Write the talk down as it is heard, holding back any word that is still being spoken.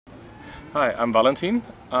Hi, I'm Valentin.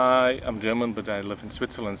 I am German, but I live in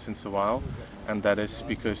Switzerland since a while, and that is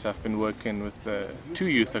because I've been working with two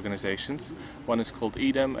youth organizations. One is called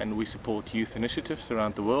idem, and we support youth initiatives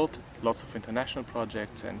around the world, lots of international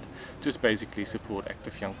projects, and just basically support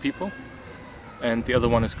active young people. And the other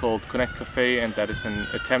one is called Connect Café, and that is an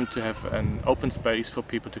attempt to have an open space for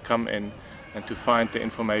people to come in and to find the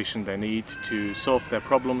information they need to solve their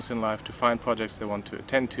problems in life, to find projects they want to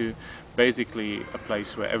attend to. Basically a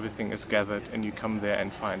place where everything is gathered and you come there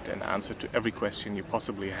and find an answer to every question you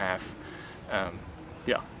possibly have.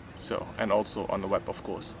 And also on the web, of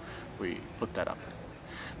course, we put that up.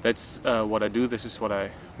 That's what I do. This is what I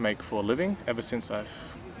make for a living ever since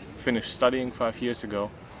I've finished studying 5 years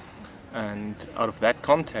ago. And out of that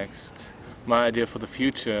context, my idea for the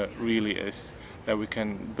future really is that we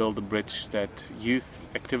can build a bridge that youth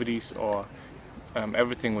activities or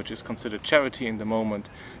everything which is considered charity in the moment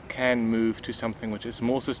can move to something which is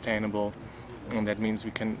more sustainable, and that means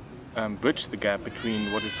we can bridge the gap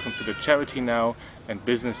between what is considered charity now and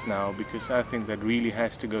business now, because I think that really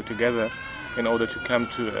has to go together in order to come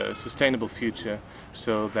to a sustainable future,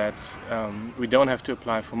 so that we don't have to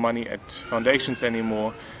apply for money at foundations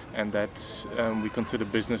anymore, and that we consider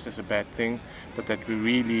business as a bad thing, but that we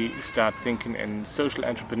really start thinking in social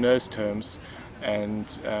entrepreneurs terms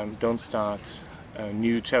and don't start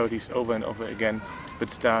new charities over and over again,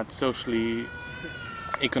 but start socially,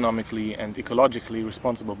 economically and ecologically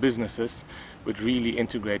responsible businesses which really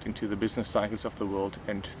integrate into the business cycles of the world,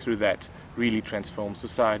 and through that really transform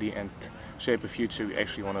society and shape a future we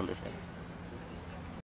actually want to live in.